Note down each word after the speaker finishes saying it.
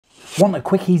Want a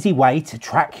quick, easy way to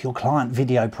track your client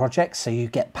video projects so you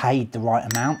get paid the right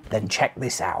amount? Then check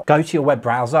this out. Go to your web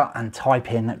browser and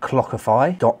type in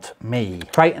clockify.me.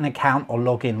 Create an account or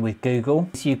log in with Google.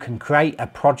 So you can create a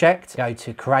project. Go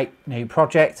to create new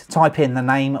project, type in the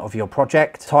name of your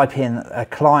project, type in a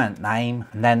client name,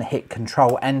 and then hit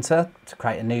Control Enter to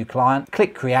create a new client.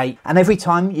 Click create, and every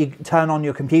time you turn on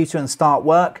your computer and start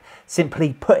work,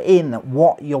 simply put in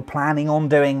what you're planning on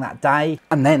doing that day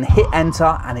and then hit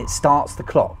enter, and it starts the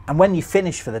clock. And when you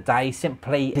finish for the day,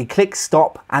 simply click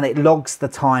stop and it logs the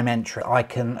time entry. I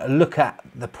can look at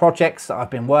the projects that I've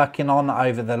been working on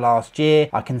over the last year.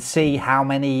 I can see how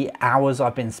many hours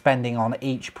I've been spending on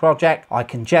each project. I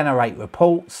can generate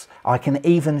reports. I can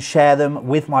even share them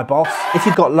with my boss. If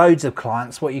you've got loads of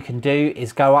clients, what you can do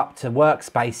is go up to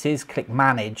workspaces, click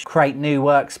manage, create new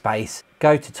workspace,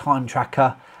 go to time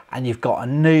tracker, and you've got a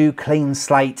new clean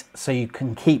slate so you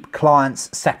can keep clients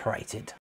separated.